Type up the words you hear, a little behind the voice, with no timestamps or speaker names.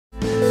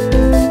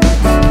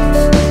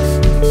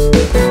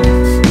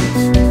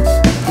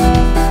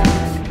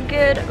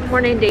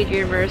morning,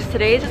 Daydreamers.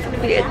 Today is just going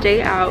to be a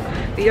day out.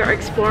 We are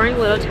exploring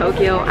Little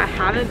Tokyo. I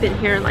haven't been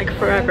here in like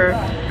forever,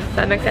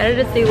 so I'm excited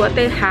to see what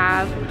they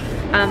have.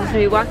 So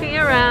we're walking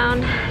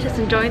around, just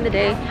enjoying the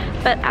day.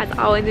 But as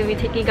always, we'll be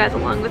taking you guys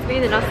along with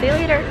me, then I'll see you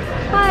later.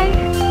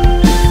 Bye!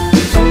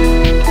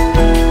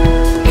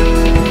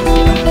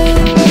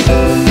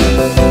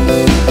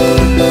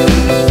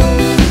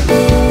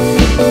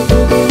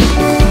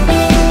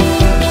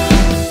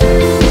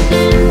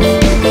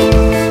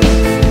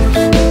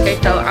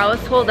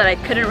 That I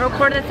couldn't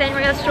record in the San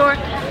Diego store,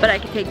 but I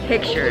could take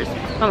pictures.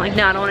 So I'm like,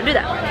 no, I don't want to do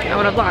that. I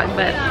want to vlog,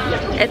 but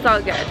it's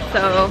all good.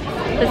 So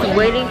just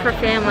waiting for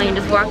family and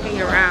just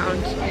walking around.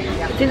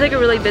 It seems like a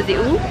really busy,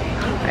 ooh,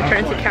 I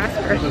turned to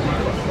Casper.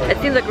 It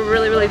seems like a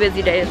really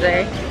busy day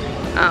today.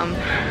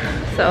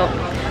 So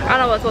I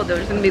don't know what we'll do. We're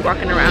just gonna be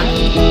walking around.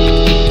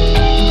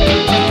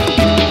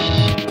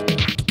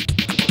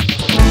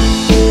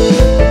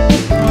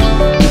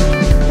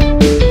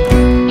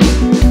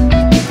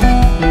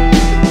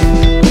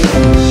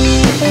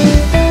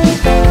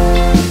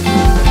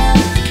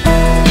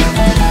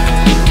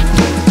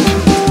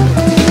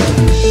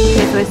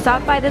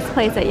 Stopped by this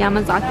place at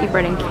Yamazaki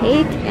Bread and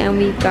Cake, and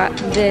we got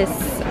this,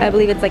 I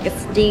believe it's like a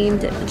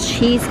steamed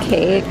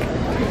cheesecake.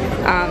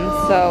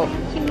 So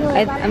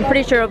I'm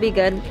pretty sure it'll be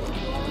good.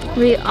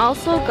 We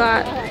also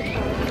got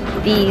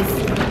these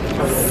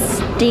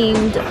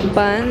steamed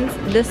buns.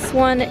 This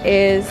one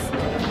is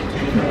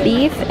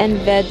beef and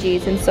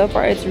veggies, and so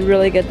far it's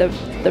really good.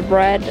 The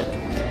bread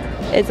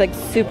is like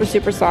super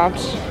soft,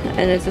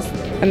 and it's just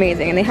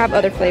amazing. And they have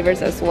other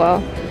flavors as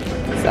well,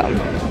 so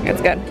it's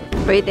good.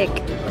 What do you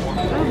think?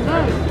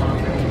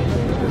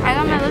 I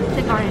got my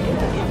lipstick on it.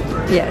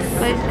 Yes.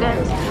 But it's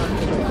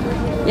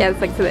good. Yeah,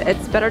 it's like, so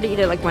it's better to eat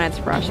it like when it's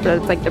fresh, but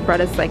it's like the bread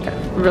is like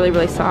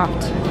really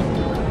soft.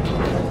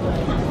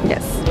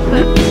 Yes.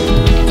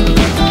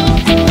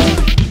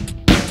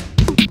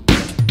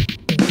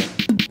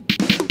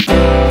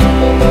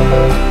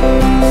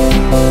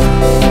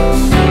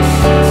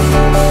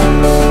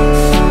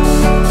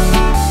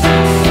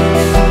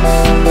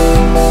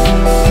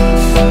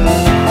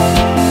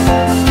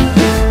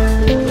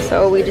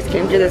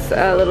 This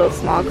little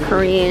small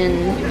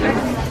Korean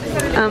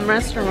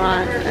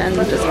restaurant and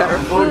just got our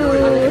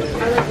food.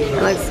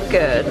 It looks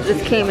good.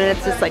 Just came in,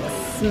 it's just like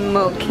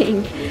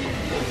smoking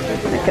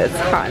because it's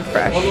hot and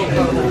fresh.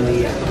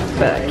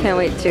 But I can't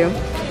wait to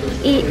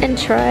eat and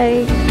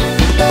try.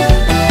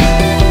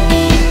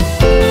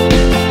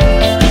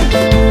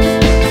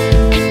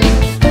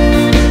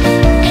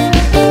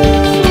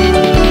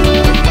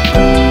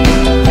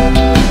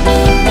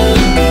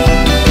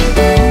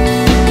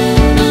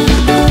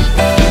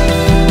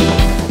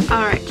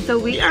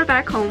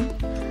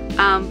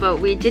 But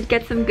we did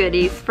get some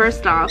goodies.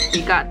 First off,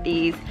 we got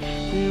these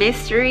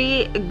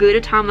mystery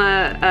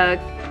Gudetama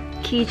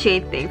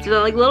keychain things. They're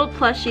like little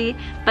plushie,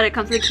 but it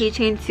comes with a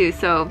keychain too.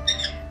 So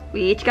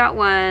we each got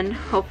one.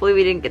 Hopefully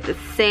we didn't get the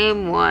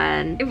same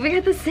one. If we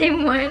get the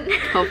same one,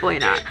 hopefully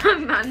not.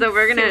 So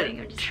we're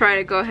gonna try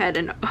to go ahead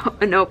and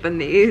open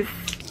these.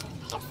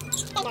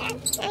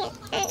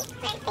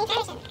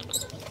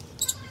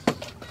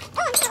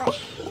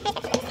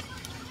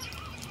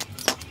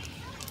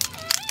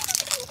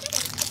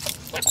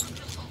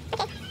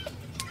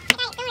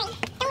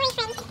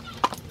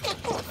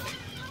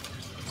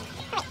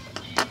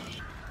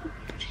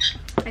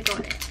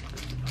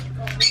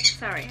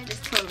 Sorry, I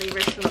just totally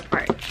ripped them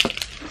apart.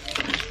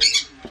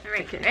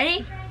 Alright,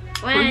 ready?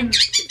 One.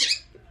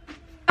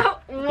 Oh,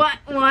 what?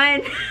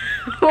 One.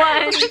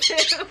 One,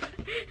 two.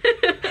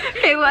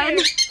 Hey, 1,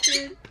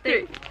 2,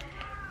 3.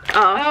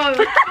 Oh.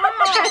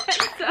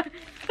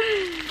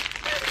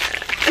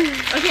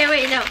 Okay,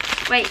 wait, no.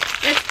 Wait,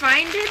 let's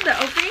find it, the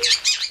opening,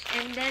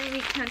 and then we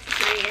count to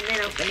 3 and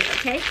then open it,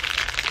 okay?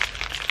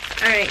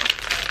 Alright.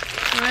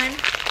 1,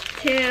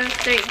 2,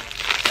 3.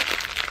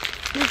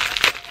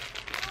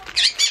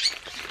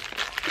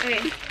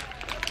 Okay.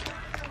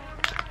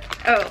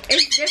 Oh,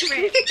 it's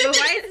different. But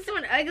why is this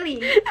one ugly?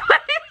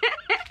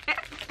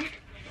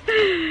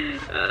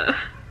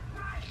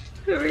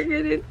 We're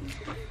gonna...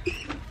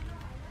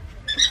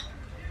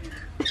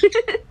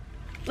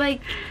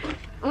 Like,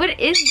 what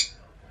is...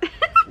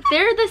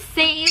 They're the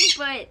same,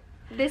 but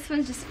this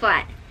one's just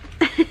flat.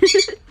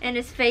 And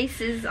his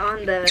face is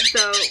on the...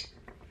 So,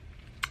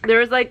 there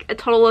was like a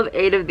total of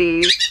 8 of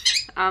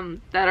these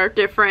that are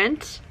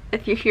different.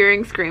 If you're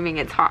hearing screaming,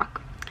 it's Hawk.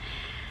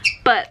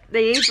 But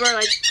these were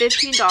like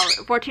 $15,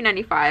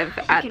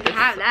 $14.95 at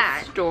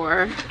the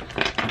store.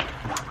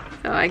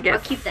 So I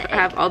guess I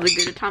have all the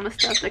Gudetama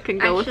stuff that can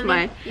go with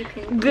my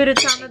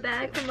Gudetama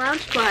bag from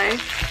Loungefly.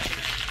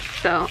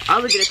 So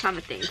all the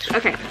Gudetama things.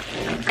 Okay.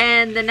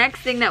 And the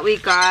next thing that we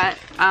got,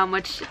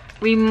 which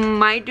we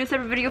might do a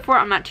separate video for,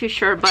 I'm not too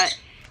sure, but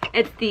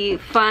it's the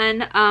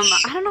fun,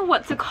 I don't know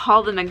what to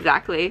call them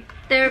exactly.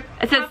 They're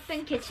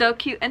Poppin' Kitchen. So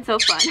cute and so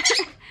fun.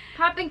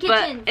 Poppin'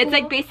 Kitchen. But it's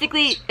like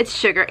basically, it's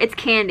sugar, it's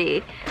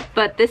candy.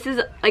 But this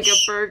is like a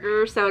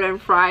burger, soda,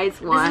 and fries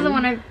one. This is the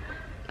one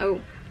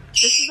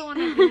this is the one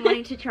I've been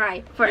wanting to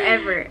try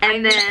forever.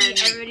 And then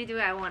everybody do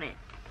it, I want it.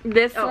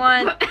 This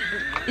one,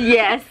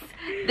 yes.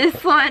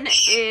 This one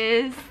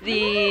is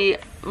the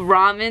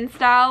ramen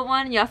style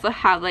one. You also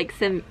have like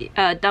some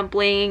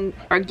dumpling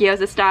or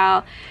gyoza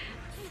style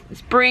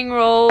spring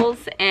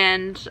rolls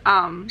and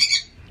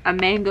a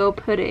mango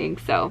pudding.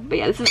 So, but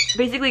yeah, this is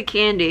basically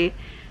candy.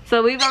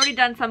 So we've already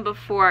done some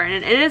before,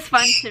 and it is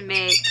fun to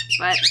make,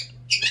 but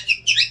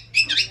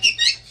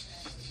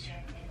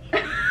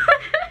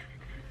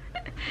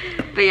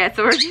but yeah,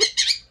 so we're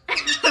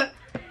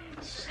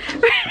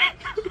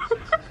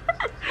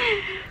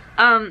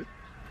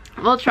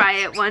we'll try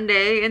it one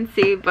day and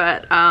see,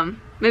 but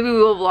maybe we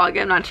will vlog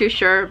it, I'm not too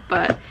sure,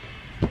 but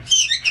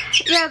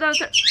yeah,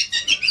 those are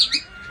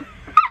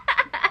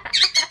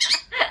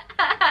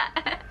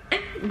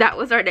that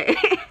was our day.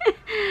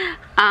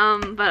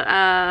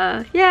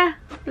 Yeah,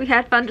 we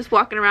had fun just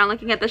walking around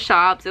looking at the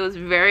shops. It was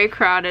very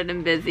crowded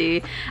and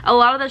busy. A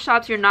lot of the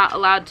shops you're not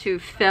allowed to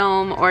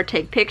film or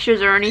take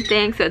pictures or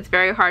anything, so it's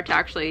very hard to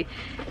actually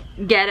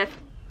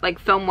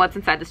film what's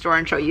inside the store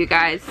and show you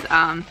guys.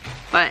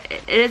 But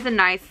it is a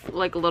nice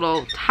like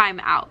little time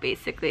out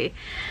basically.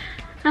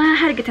 I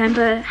had a good time,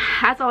 but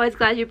as always,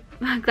 glad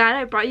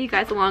I brought you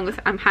guys along with.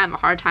 I'm having a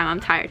hard time. I'm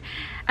tired.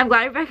 I'm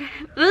glad you're back.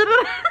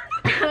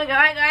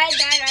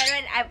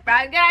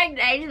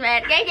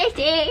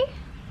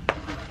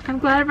 I'm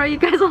glad I brought you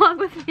guys along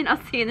with me, and I'll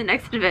see you in the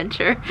next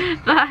adventure.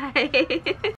 Bye.